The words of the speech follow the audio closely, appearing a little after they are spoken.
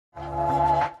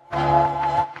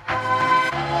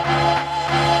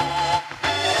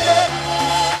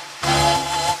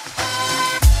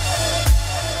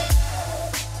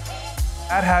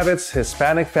habits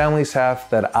Hispanic families have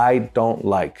that I don't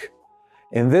like.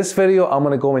 In this video, I'm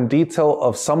going to go in detail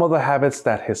of some of the habits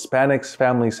that Hispanic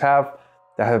families have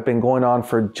that have been going on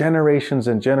for generations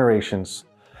and generations.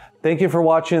 Thank you for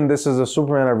watching. This is the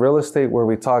Superman of Real Estate, where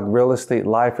we talk real estate,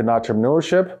 life, and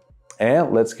entrepreneurship.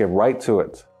 And let's get right to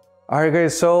it. All right,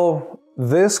 guys. So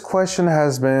this question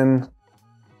has been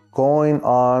going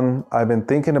on. I've been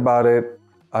thinking about it.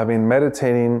 I've been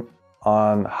meditating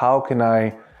on how can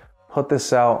I put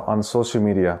this out on social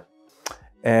media.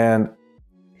 And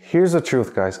here's the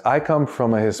truth, guys. I come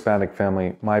from a Hispanic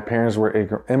family. My parents were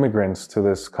immigrants to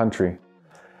this country.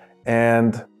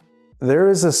 And there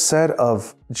is a set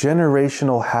of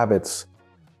generational habits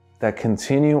that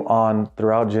continue on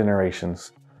throughout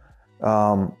generations.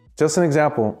 Just an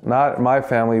example, not my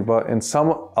family, but in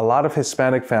a lot of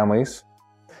Hispanic families,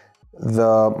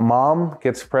 the mom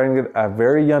gets pregnant at a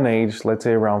very young age, let's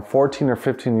say around 14 or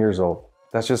 15 years old.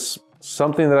 That's just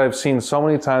something that I've seen so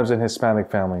many times in Hispanic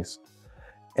families.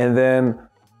 And then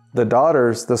the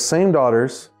daughters, the same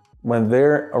daughters, when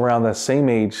they're around the same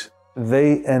age,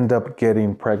 they end up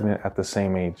getting pregnant at the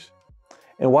same age.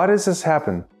 And why does this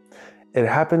happen? It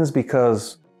happens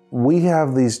because we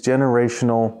have these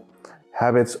generational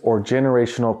habits or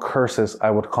generational curses, I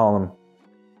would call them.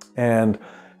 And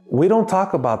we don't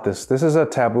talk about this. This is a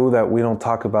taboo that we don't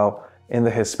talk about in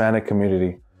the Hispanic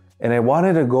community. And I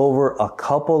wanted to go over a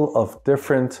couple of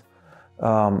different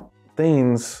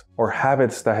things or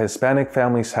habits that Hispanic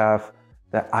families have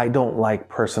that I don't like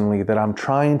personally, that I'm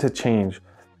trying to change.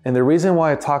 And the reason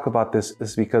why I talk about this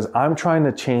is because I'm trying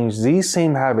to change these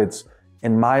same habits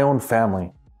in my own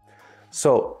family.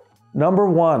 So, number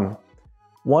one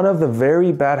of the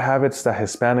very bad habits that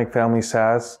Hispanic families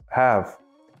have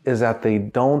is that they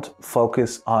don't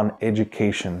focus on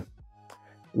education.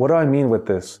 What do I mean with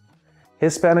this?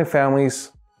 Hispanic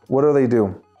families, what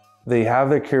do? They have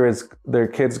their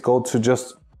kids go to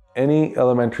just any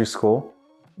elementary school.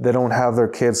 They don't have their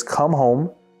kids come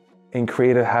home and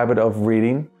create a habit of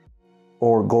reading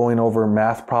or going over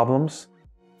math problems.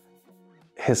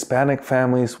 Hispanic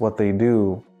families, what they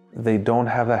do, they don't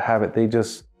have that habit. They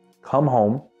just come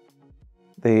home,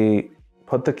 they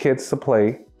put the kids to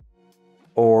play,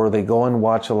 or they go and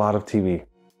watch a lot of TV.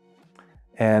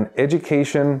 And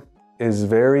education is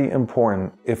very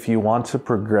important if you want to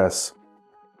progress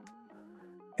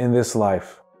in this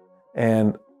life.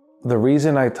 And the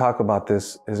reason I talk about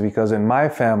this is because in my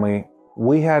family,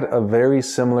 we had a very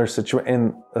similar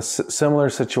situation.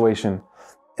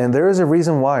 And there is a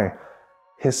reason why.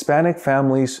 Hispanic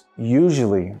families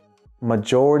usually,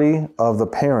 majority of the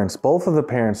parents, both of the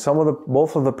parents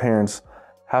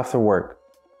have to work.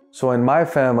 So in my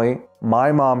family,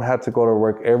 my mom had to go to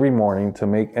work every morning to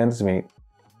make ends meet.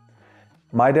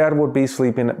 My dad would be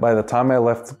sleeping by the time I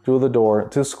left through the door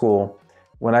to school.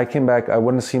 When I came back, I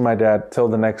wouldn't see my dad till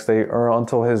the next day or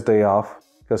until his day off,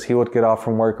 because he would get off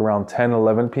from work around 10,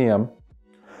 11 p.m.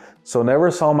 So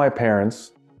never saw my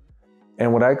parents.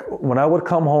 And when I would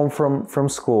come home from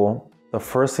school, the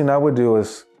first thing I would do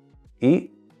is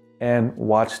eat and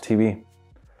watch TV.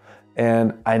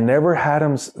 And I never had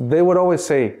them. They would always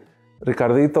say,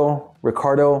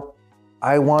 Ricardo,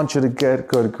 I want you to get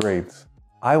good grades.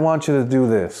 I want you to do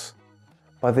this.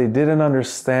 But they didn't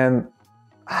understand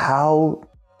how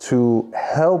to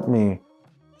help me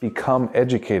become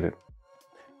educated.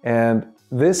 And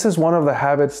this is one of the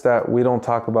habits that we don't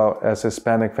talk about as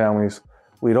Hispanic families.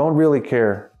 We don't really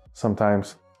care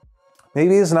sometimes.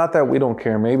 Maybe it's not that we don't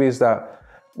care. Maybe it's that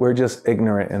we're just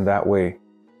ignorant in that way,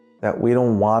 that we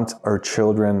don't want our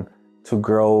children to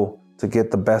grow, to get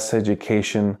the best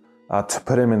education, to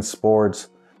put them in sports,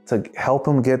 to help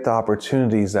them get the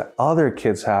opportunities that other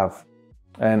kids have.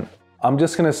 And I'm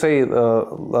just gonna say the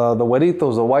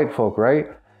güeritos, the white folk, right?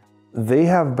 They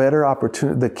have better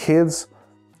opportunity. The kids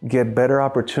get better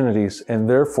opportunities, and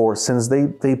therefore, since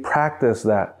they practice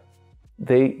that,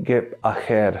 they get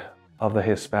ahead of the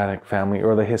Hispanic family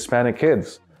or the Hispanic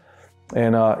kids.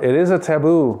 And it is a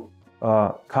taboo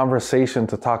conversation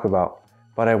to talk about,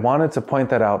 but I wanted to point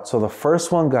that out. So the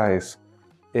first one, guys,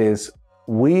 is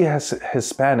we as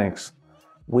Hispanics,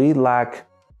 we lack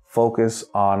focus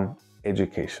on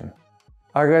education.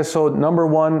 All right, guys, so number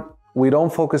one, we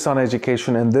don't focus on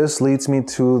education, and this leads me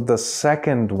to the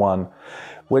second one,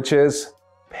 which is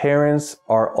parents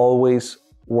are always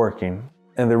working.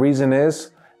 And the reason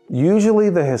is, usually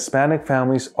the Hispanic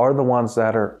families are the ones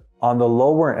that are on the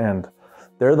lower end.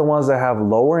 They're the ones that have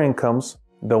lower incomes,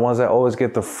 the ones that always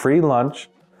get the free lunch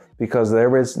because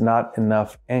there is not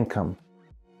enough income.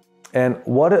 And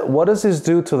what does this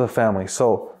do to the family?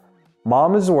 So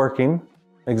mom is working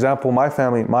Example, my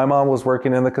family, my mom was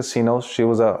working in the casinos. She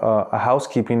was a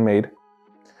housekeeping maid.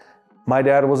 My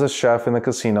dad was a chef in the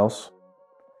casinos.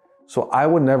 So I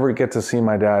would never get to see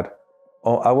my dad.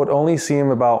 I would only see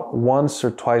him about once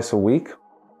or twice a week.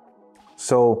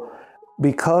 So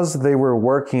because they were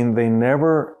working, they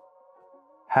never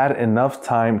had enough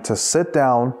time to sit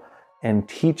down and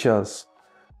teach us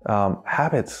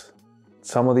habits,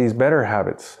 some of these better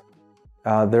habits.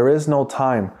 There is no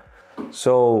time.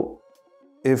 So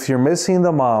if you're missing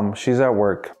the mom, she's at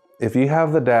work. If you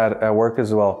have the dad at work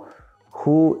as well,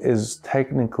 who is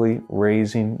technically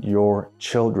raising your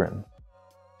children?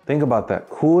 Think about that.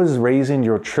 Who is raising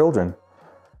your children?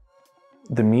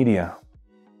 The media.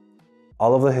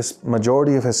 All of the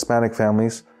majority of Hispanic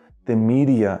families, the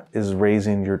media is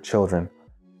raising your children.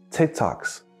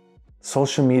 TikToks,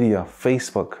 social media,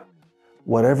 Facebook,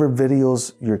 whatever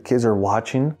videos your kids are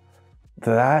watching,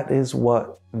 that is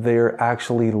what they're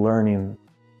actually learning.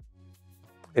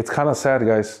 It's kind of sad,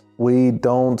 guys. We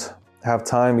don't have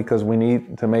time because we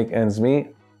need to make ends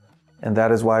meet. And that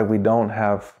is why we don't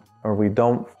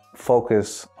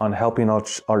focus on helping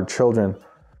our children,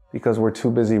 because we're too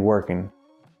busy working.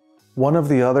 One of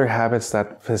the other habits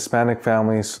that Hispanic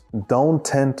families don't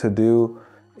tend to do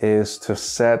is to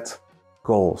set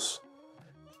goals.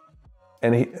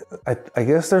 And I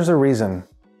guess there's a reason.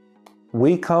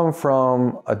 We come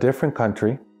from a different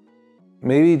country,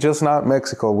 maybe just not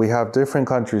Mexico. We have different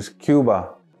countries,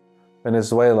 Cuba,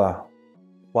 Venezuela,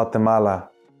 Guatemala.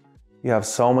 You have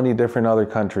so many different other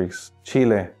countries,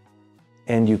 Chile.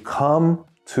 And you come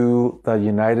to the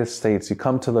United States, you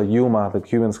come to the Yuma, the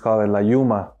Cubans call it La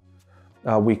Yuma.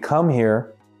 We come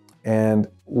here and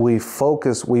we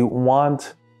focus, we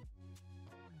want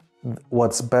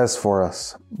what's best for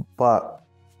us. But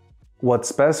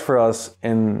what's best for us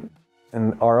in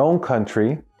our own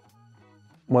country,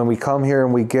 when we come here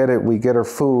and we get our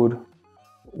food,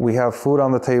 we have food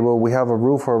on the table, we have a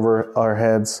roof over our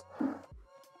heads.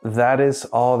 That is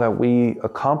all that we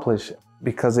accomplish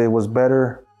because it was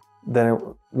better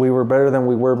we were better than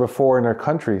we were before in our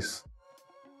countries.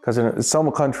 Because in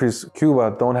some countries,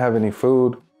 Cuba, don't have any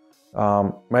food.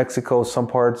 Mexico, some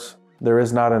parts, there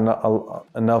is not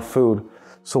enough food.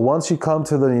 So once you come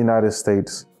to the United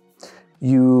States,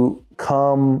 you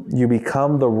become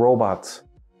the robot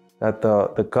that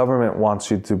the government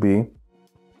wants you to be.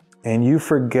 And you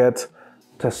forget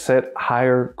to set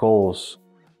higher goals,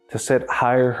 to set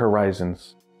higher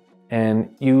horizons.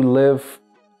 And you live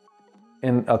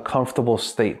in a comfortable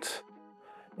state.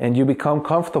 And you become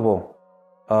comfortable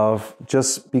of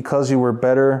just because you were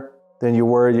better than you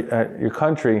were at your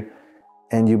country,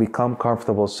 and you become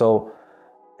comfortable. So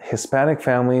Hispanic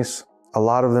families, a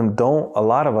lot of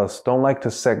us don't like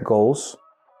to set goals,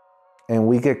 and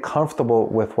we get comfortable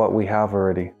with what we have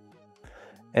already.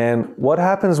 And what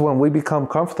happens when we become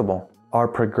comfortable? Our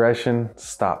progression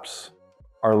stops.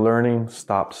 Our learning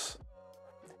stops.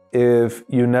 If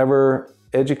you never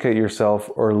educate yourself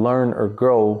or learn or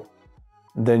grow,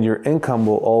 then your income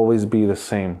will always be the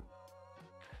same.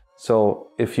 So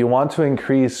if you want to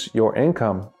increase your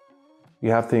income,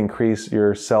 you have to increase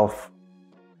your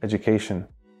self-education.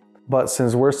 But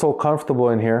since we're so comfortable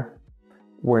in here,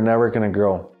 we're never going to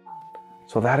grow.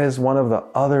 So that is one of the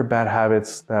other bad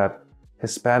habits that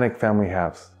Hispanic family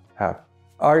have.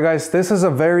 All right, guys, this is a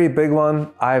very big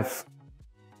one. I've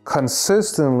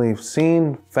consistently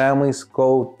seen families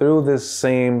go through this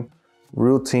same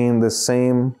routine, the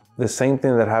same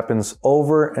thing that happens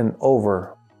over and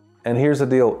over. And here's the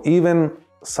deal: even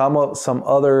some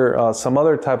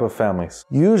other type of families.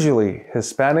 Usually,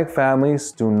 Hispanic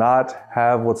families do not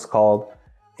have what's called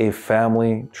a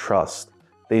family trust.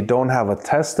 They don't have a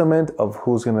testament of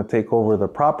who's going to take over the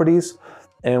properties.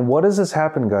 And what does this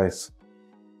happen, guys?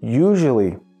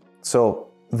 Usually, so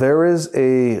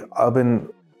I've been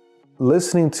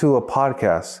listening to a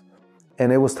podcast,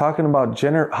 and it was talking about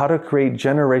how to create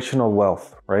generational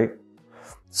wealth, right?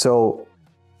 So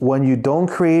when you don't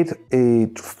create a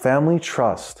family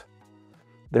trust,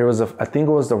 there was I think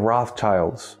it was the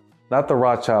Rothschilds, not the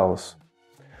Rothschilds,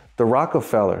 the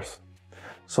Rockefellers.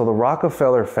 So the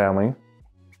Rockefeller family,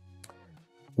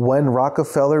 when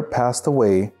Rockefeller passed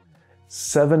away,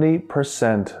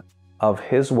 70% of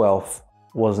his wealth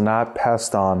was not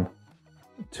passed on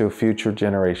to future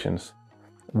generations.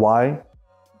 Why?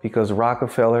 Because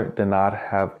Rockefeller did not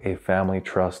have a family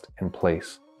trust in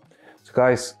place. So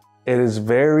guys, it is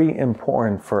very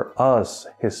important for us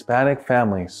Hispanic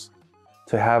families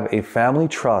to have a family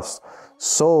trust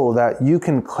so that you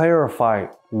can clarify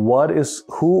who's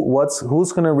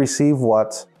going to receive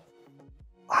what,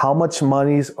 how much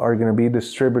monies are going to be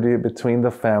distributed between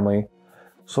the family,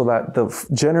 so that the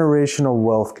generational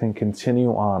wealth can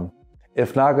continue on.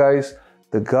 If not, guys,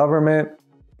 the government,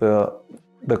 the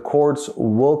courts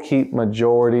will keep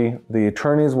majority, the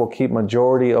attorneys will keep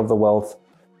majority of the wealth,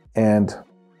 and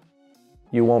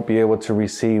you won't be able to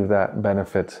receive that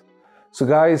benefit. So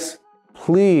guys,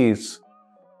 please,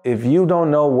 if you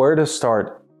don't know where to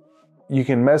start, you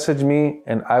can message me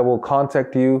and I will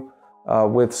contact you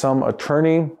with some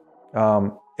attorney.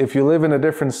 If you live in a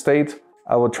different state,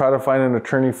 I will try to find an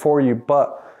attorney for you, but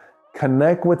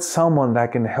connect with someone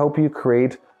that can help you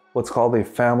create what's called a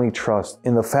family trust.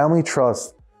 In the family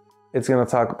trust, it's going to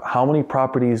talk about how many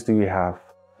properties do you have,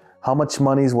 how much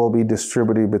monies will be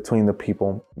distributed between the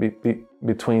people,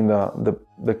 between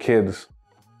the kids.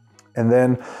 And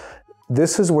then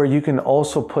this is where you can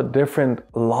also put different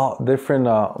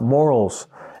morals.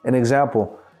 An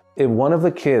example, if one of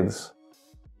the kids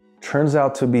turns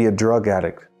out to be a drug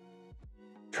addict,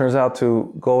 turns out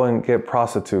to go and get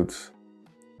prostitutes,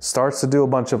 starts to do a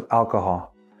bunch of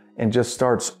alcohol, and just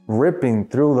starts ripping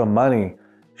through the money,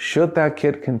 should that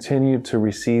kid continue to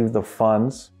receive the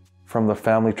funds from the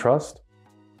family trust?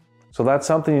 So that's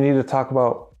something you need to talk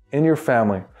about in your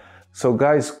family. So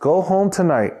guys, go home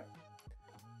tonight,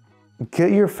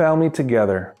 get your family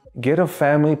together, get a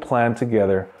family plan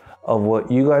together of what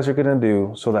you guys are gonna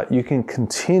do so that you can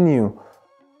continue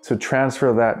to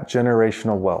transfer that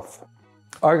generational wealth.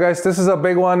 All right, guys, this is a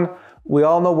big one. We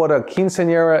all know what a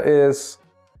quinceañera is.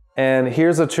 And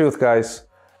here's the truth, guys.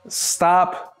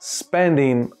 Stop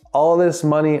spending all this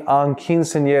money on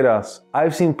quinceañeras.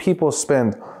 I've seen people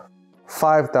spend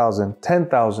 $5,000,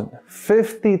 $10,000,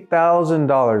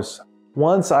 $50,000.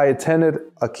 Once I attended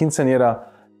a quinceañera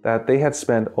that they had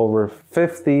spent over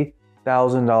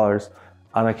 $50,000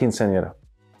 on a quinceañera.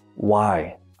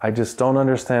 Why? I just don't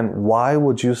understand. Why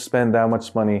would you spend that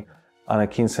much money on a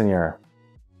quinceañera?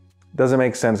 Doesn't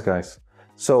make sense, guys.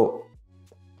 So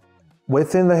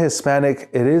within the Hispanic,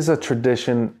 it is a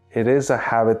tradition. It is a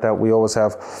habit that we always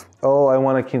have. Oh, I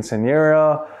want a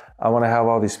quinceañera. I want to have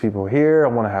all these people here. I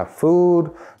want to have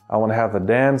food. I want to have the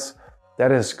dance.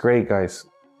 That is great, guys.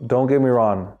 Don't get me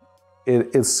wrong.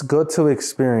 It's good to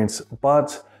experience,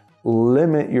 but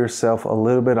limit yourself a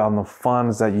little bit on the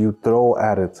funds that you throw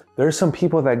at it. There's some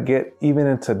people that get even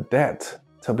into debt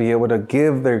to be able to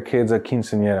give their kids a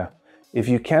quinceañera. If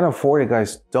you can't afford it,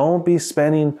 guys, don't be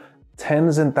spending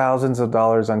tens and thousands of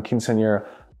dollars on quinceañera.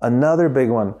 Another big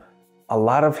one, a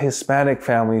lot of Hispanic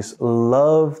families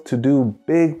love to do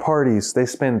big parties. They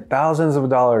spend thousands of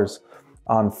dollars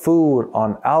on food,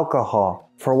 on alcohol.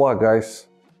 For what, guys?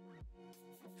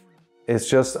 It's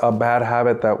just a bad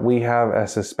habit that we have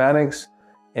as Hispanics,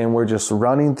 and we're just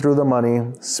running through the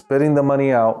money, spitting the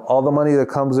money out. All the money that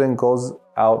comes in goes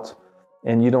out,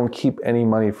 and you don't keep any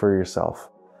money for yourself.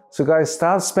 So guys,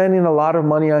 stop spending a lot of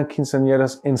money on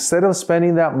quinceañeras. Instead of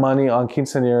spending that money on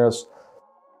quinceañeras,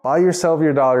 buy yourself,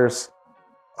 your daughters,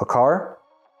 a car,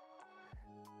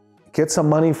 get some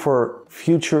money for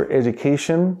future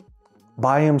education,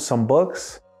 buy him some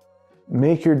books,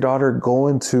 make your daughter go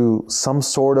into some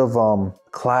sort of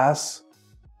class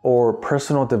or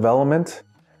personal development.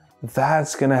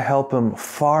 That's gonna help him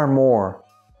far more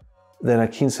than a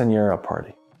quinceañera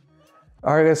party.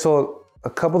 All right, guys, so a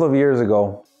couple of years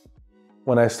ago,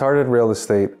 when I started real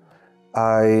estate,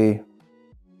 there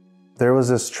was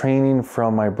this training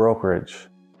from my brokerage,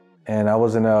 and I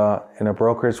was in a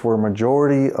brokerage where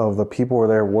majority of the people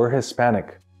were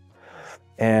Hispanic.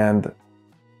 And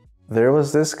there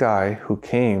was this guy who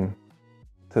came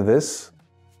to this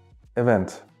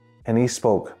event and he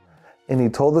spoke and he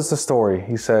told us the story.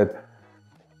 He said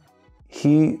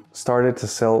he started to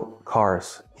sell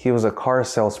cars. He was a car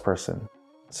salesperson.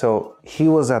 So he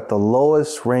was at the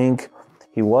lowest rank.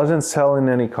 He wasn't selling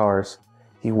any cars.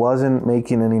 He wasn't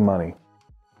making any money.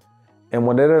 And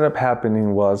what ended up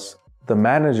happening was the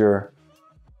manager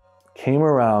came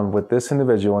around with this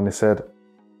individual and he said,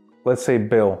 let's say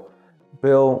Bill,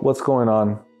 what's going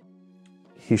on?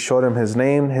 He showed him his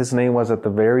name. His name was at the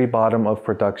very bottom of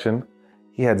production.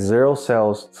 He had 0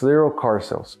 sales, 0 car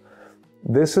sales.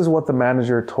 This is what the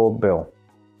manager told Bill.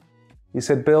 He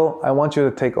said, Bill, I want you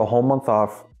to take a whole month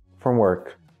off from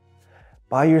work.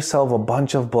 Buy yourself a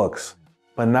bunch of books,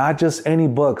 but not just any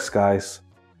books, guys.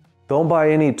 Don't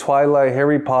buy any Twilight,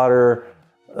 Harry Potter.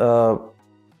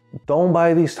 Don't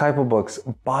buy these type of books.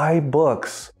 Buy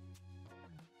books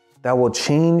that will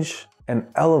change and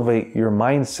elevate your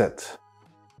mindset.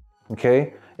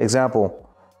 Okay? Example,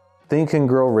 Think and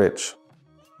Grow Rich,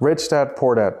 Rich Dad,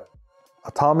 Poor Dad,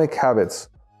 Atomic Habits,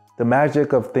 The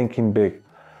Magic of Thinking Big.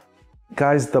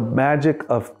 Guys, The Magic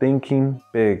of Thinking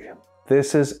Big.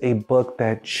 This is a book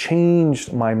that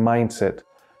changed my mindset.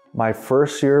 My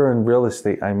first year in real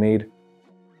estate, I made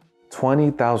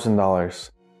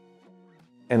 $20,000.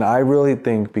 And I really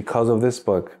think because of this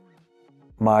book,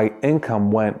 my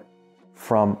income went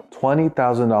from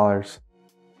 $20,000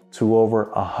 to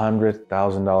over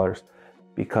 $100,000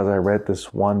 because I read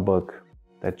this one book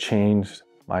that changed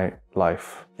my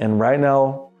life. And right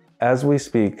now, as we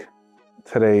speak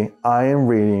today, I am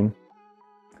reading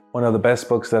one of the best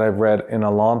books that I've read in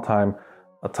a long time,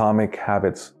 Atomic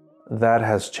Habits. That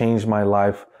has changed my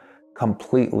life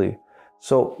completely.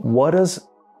 So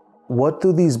what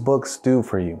do these books do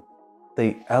for you?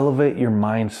 They elevate your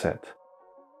mindset.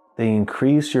 They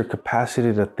increase your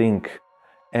capacity to think.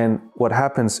 And what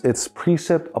happens, it's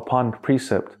precept upon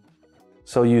precept.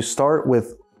 So you start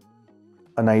with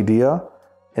an idea,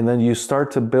 and then you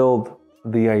start to build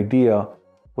the idea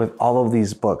with all of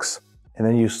these books. And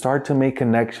then you start to make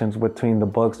connections between the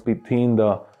books, between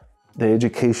the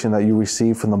education that you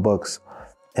receive from the books.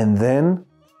 And then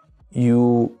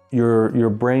your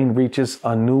brain reaches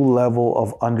a new level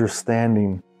of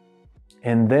understanding.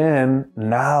 And then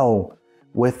now,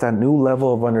 with that new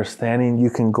level of understanding, you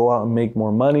can go out and make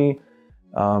more money.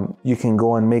 You can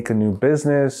go and make a new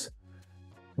business.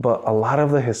 But a lot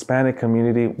of the Hispanic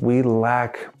community, we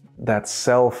lack that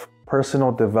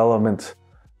personal development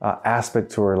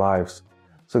aspect to our lives.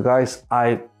 So guys,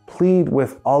 I plead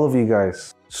with all of you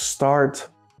guys, start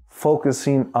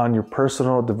focusing on your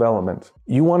personal development.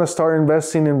 You want to start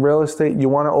investing in real estate, you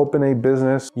want to open a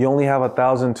business, you only have $1,000,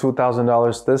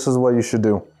 $2,000, this is what you should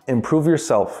do. Improve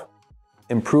yourself,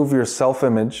 improve your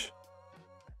self-image.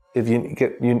 If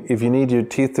you need your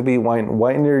teeth to be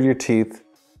whiten your teeth,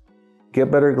 get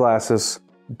better glasses,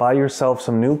 buy yourself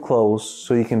some new clothes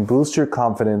so you can boost your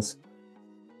confidence.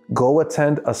 Go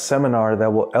attend a seminar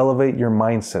that will elevate your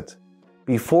mindset.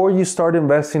 Before you start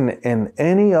investing in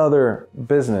any other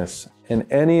business, if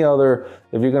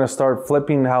you're gonna start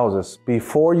flipping houses,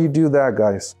 before you do that,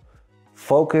 guys,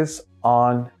 focus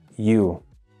on you.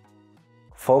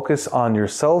 Focus on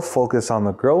yourself, focus on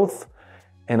the growth.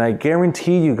 And I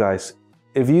guarantee you guys,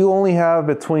 if you only have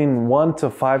between $1,000 to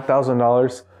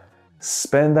 $5,000,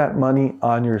 spend that money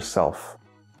on yourself.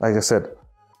 Like I said,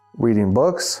 reading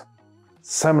books,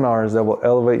 seminars that will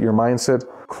elevate your mindset,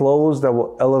 clothes that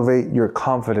will elevate your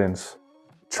confidence.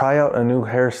 Try out a new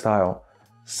hairstyle,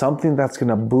 something that's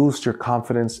gonna boost your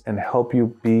confidence and help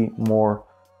you be more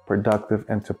productive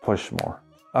and to push more.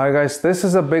 All right, guys, this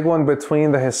is a big one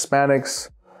between the Hispanics.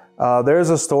 There's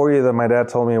a story that my dad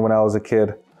told me when I was a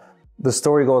kid. The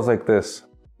story goes like this.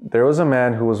 There was a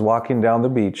man who was walking down the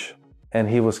beach and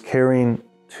he was carrying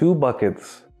 2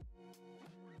 buckets.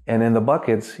 And in the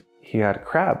buckets, he had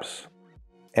crabs.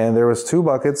 And there was 2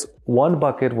 buckets. One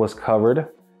bucket was covered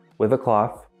with a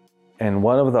cloth and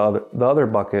one of the other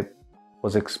bucket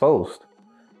was exposed.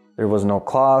 There was no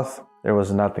cloth, there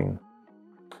was nothing.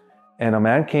 And a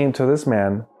man came to this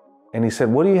man and he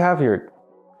said, "What do you have here,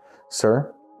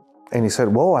 sir?" And he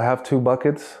said, "Well, I have 2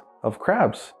 buckets of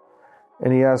crabs."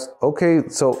 And he asked, "Okay,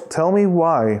 so tell me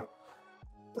why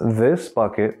this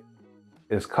bucket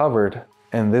is covered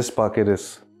and this bucket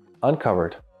is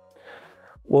uncovered."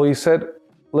 Well, he said,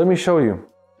 "Let me show you."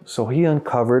 So he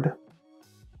uncovered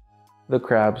the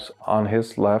crabs on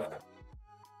his left,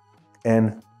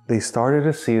 and they started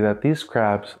to see that these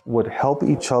crabs would help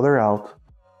each other out,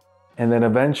 and then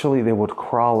eventually they would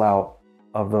crawl out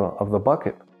of the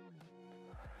bucket.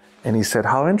 And he said,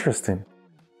 "How interesting."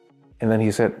 And then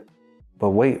he said,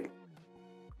 "But wait,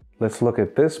 let's look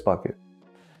at this bucket."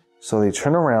 So they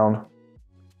turn around,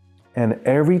 and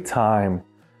every time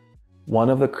one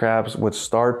of the crabs would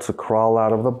start to crawl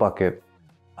out of the bucket,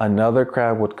 another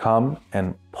crab would come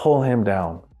and pull him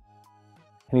down.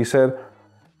 And he said,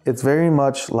 it's very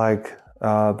much like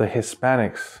the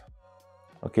Hispanics.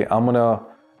 Okay, I'm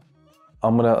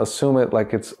gonna assume it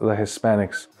like it's the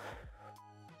Hispanics.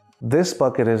 This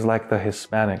bucket is like the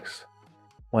Hispanics.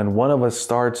 When one of us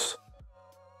starts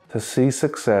to see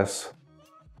success,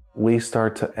 we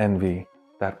start to envy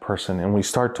that person and we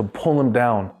start to pull them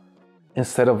down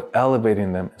instead of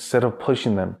elevating them, instead of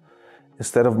pushing them,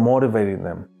 instead of motivating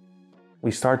them.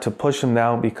 We start to push them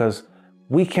down because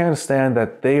we can't stand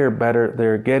that they are better,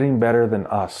 they're getting better than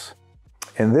us.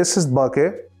 And this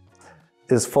bucket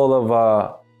is full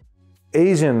of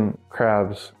Asian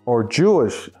crabs or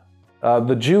Jewish.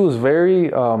 The Jews, very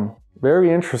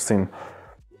interesting.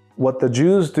 What the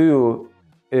Jews do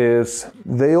is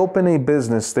they open a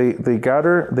business, they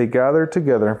gather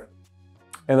together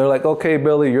and they're like, "Okay,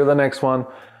 Billy, you're the next one.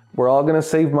 We're all gonna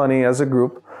save money as a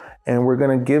group and we're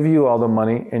gonna give you all the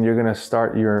money and you're gonna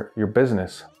start your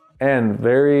business." And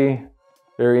very,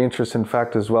 very interesting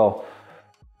fact as well.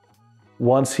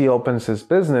 once he opens his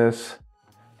business,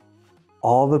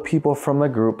 all the people from the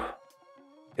group,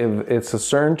 if it's a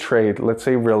certain trade, let's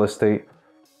say real estate,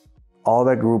 all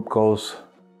that group goes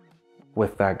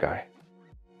with that guy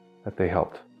that they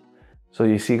helped. So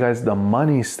you see, guys, the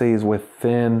money stays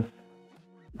within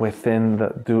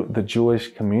the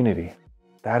Jewish community.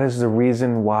 That is the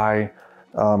reason why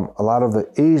a lot of the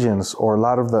Asians or a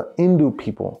lot of the Hindu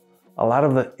people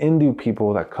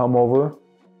that come over,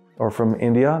 or from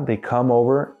India, they come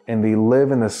over and they live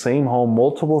in the same home,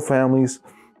 multiple families.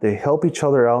 They help each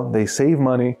other out. They save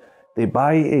money. They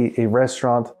buy a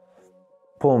restaurant.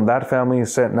 Boom, that family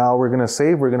is set. Now we're going to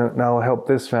save. We're going to now help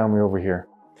this family over here.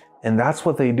 And that's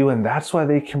what they do. And that's why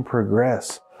they can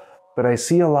progress. But I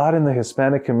see a lot in the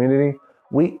Hispanic community.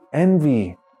 We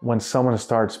envy when someone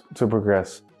starts to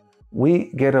progress.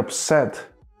 We get upset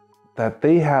that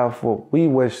they have what we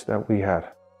wish that we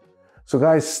had. So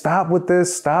guys, stop with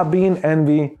this. Stop being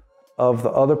envy of the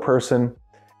other person.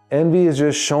 Envy is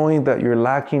just showing that you're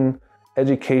lacking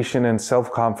education and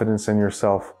self-confidence in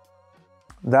yourself.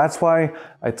 That's why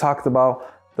I talked about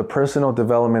the personal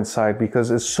development side,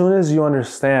 because as soon as you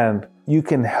understand, you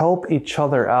can help each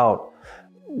other out.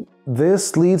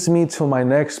 This leads me to my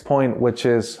next point, which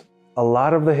is a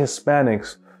lot of the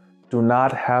Hispanics do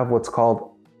not have what's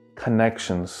called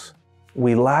connections.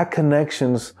 We lack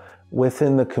connections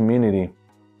within the community.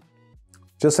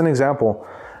 Just an example,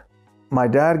 my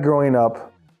dad growing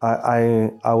up,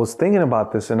 I was thinking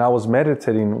about this and I was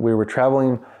meditating. We were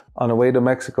traveling on the way to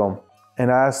Mexico, and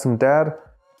I asked him, Dad,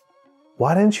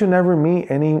 why didn't you never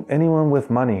meet anyone with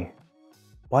money?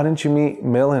 Why didn't you meet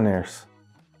millionaires?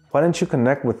 Why didn't you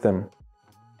connect with them?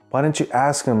 Why didn't you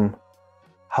ask them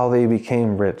how they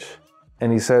became rich?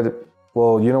 And he said,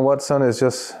 well, you know what, son, it's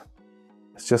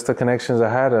just the connections I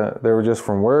had. They were just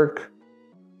from work,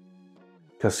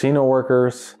 casino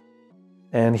workers.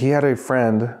 And he had a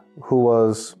friend who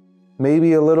was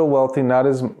maybe a little wealthy,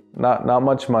 not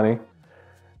much money.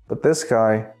 But this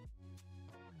guy,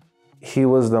 he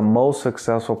was the most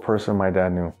successful person my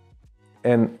dad knew.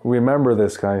 And remember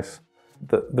this, guys,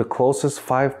 the closest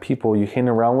 5 people you hang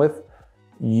around with,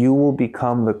 you will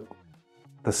become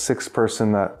the 6th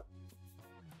person that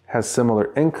has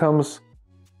similar incomes,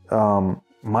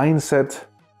 mindset.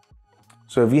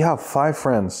 So if you have 5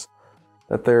 friends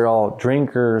that they're all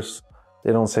drinkers,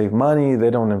 they don't save money,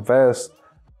 they don't invest,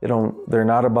 they're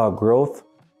not about growth,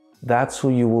 that's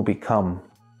who you will become.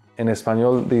 En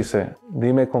español dice,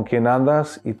 dime con quién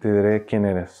andas y te diré quién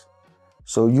eres.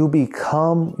 So you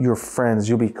become your friends,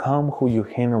 you become who you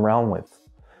hang around with.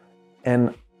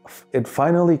 And it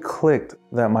finally clicked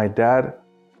that my dad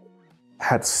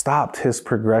had stopped his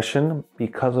progression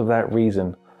because of that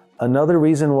reason. Another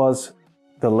reason was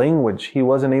the language. He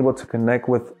wasn't able to connect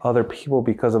with other people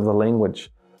because of the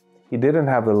language. He didn't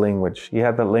have the language. He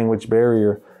had the language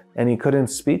barrier and he couldn't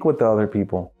speak with the other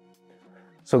people.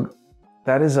 So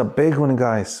that is a big one,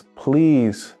 guys.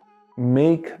 Please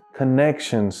make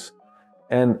connections,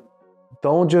 and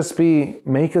don't just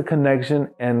make a connection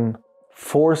and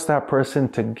force that person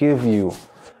to give you.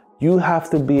 You have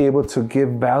to be able to give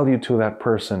value to that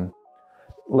person.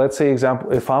 Let's say,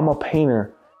 example, if I'm a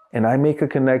painter and I make a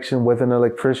connection with an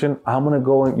electrician, I'm gonna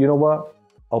go and, you know what?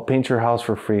 I'll paint your house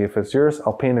for free. If it's yours,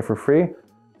 I'll paint it for free.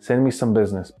 Send me some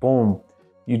business. Boom.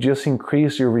 You just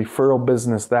increase your referral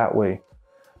business that way.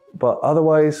 But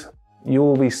otherwise, you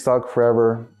will be stuck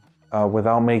forever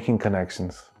without making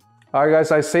connections. All right,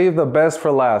 guys, I saved the best for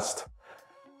last.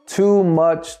 Too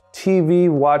much TV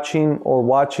watching or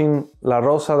watching La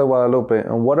Rosa de Guadalupe.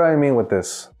 And what do I mean with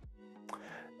this?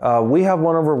 We have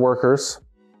one of our workers.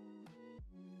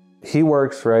 He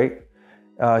works, right?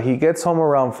 He gets home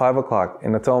around 5 o'clock,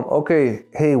 and I tell him, okay,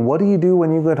 hey, what do you do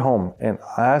when you get home? And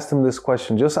I asked him this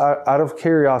question just out of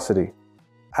curiosity.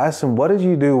 I asked him, what did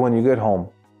you do when you get home?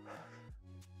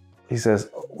 He says,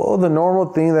 well, the normal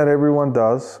thing that everyone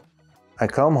does. I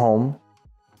come home,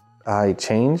 I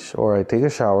change or I take a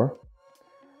shower,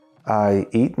 I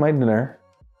eat my dinner,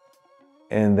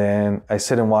 and then I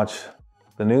sit and watch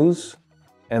the news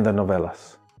and the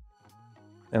novelas.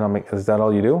 And I'm like, is that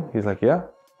all you do? He's like, yeah.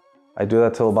 I do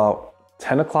that till about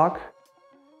 10 o'clock.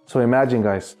 So imagine,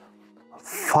 guys,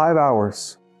 5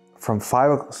 hours from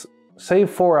 5, say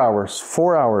 4 hours,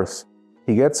 4 hours.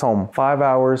 He gets home, 5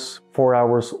 hours, 4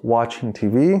 hours watching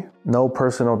TV, no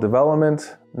personal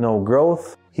development, no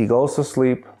growth. He goes to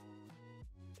sleep,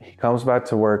 he comes back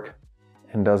to work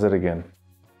and does it again.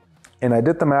 And I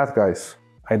did the math, guys.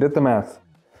 I did the math.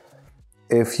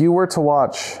 If you were to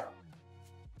watch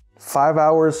 5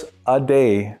 hours a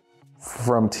day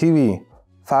from TV,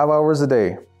 5 hours a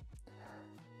day,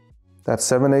 that's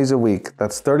 7 days a week.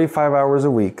 That's 35 hours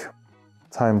a week.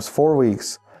 times 4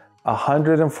 weeks,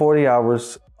 140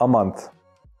 hours a month,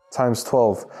 times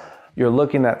 12. You're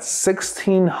looking at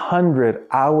 1,600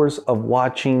 hours of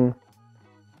watching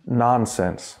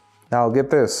nonsense. Now get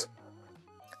this,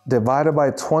 divided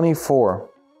by 24,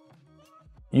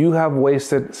 you have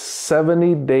wasted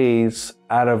 70 days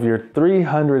out of your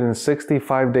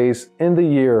 365 days in the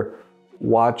year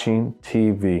watching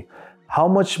TV. How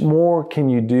much more can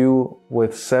you do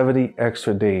with 70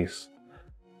 extra days?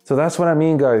 So that's what I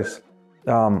mean, guys.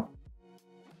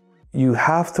 You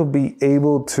have to be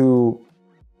able to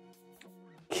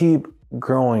keep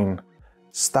growing.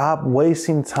 Stop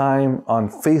wasting time on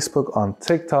Facebook, on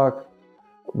TikTok,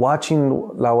 watching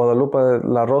La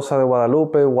Rosa de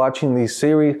Guadalupe, watching these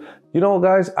series. You know,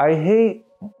 guys, I hate,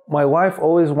 my wife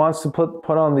always wants to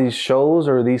put on these shows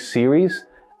or these series.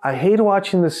 I hate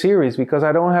watching the series because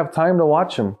I don't have time to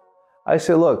watch them. I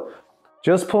say, look,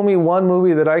 just pull me one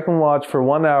movie that I can watch for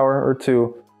 1 hour or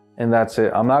 2, and that's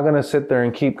it. I'm not gonna sit there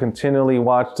and keep continually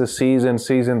watch the season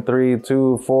 3,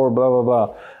 2, 4, blah, blah,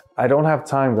 blah. I don't have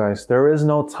time, guys. There is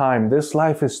no time. This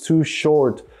life is too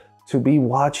short to be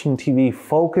watching TV.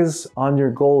 Focus on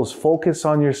your goals. Focus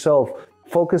on yourself.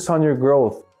 Focus on your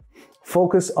growth.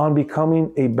 Focus on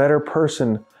becoming a better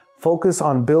person. Focus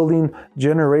on building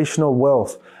generational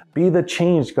wealth. Be the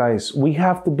change, guys. We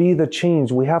have to be the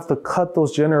change. We have to cut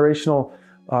those generational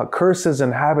curses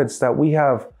and habits that we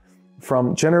have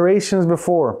from generations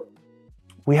before.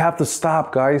 We have to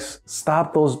stop, guys.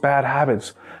 Stop those bad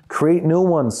habits. Create new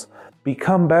ones.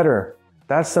 Become better.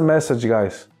 That's the message,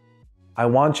 guys. I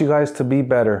want you guys to be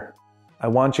better. I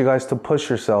want you guys to push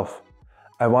yourself.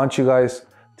 I want you guys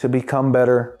to become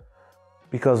better,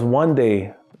 because one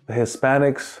day the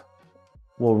Hispanics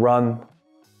will run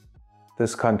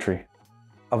this country.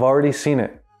 I've already seen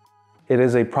it. It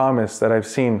is a promise that I've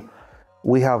seen.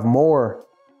 We have more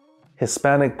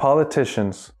Hispanic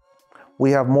politicians.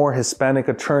 We have more Hispanic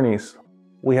attorneys.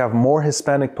 We have more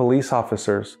Hispanic police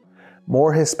officers,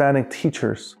 more Hispanic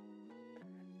teachers.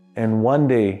 And one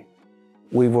day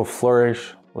we will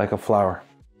flourish like a flower.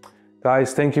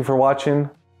 Guys, thank you for watching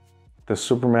The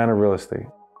Superman of Real Estate.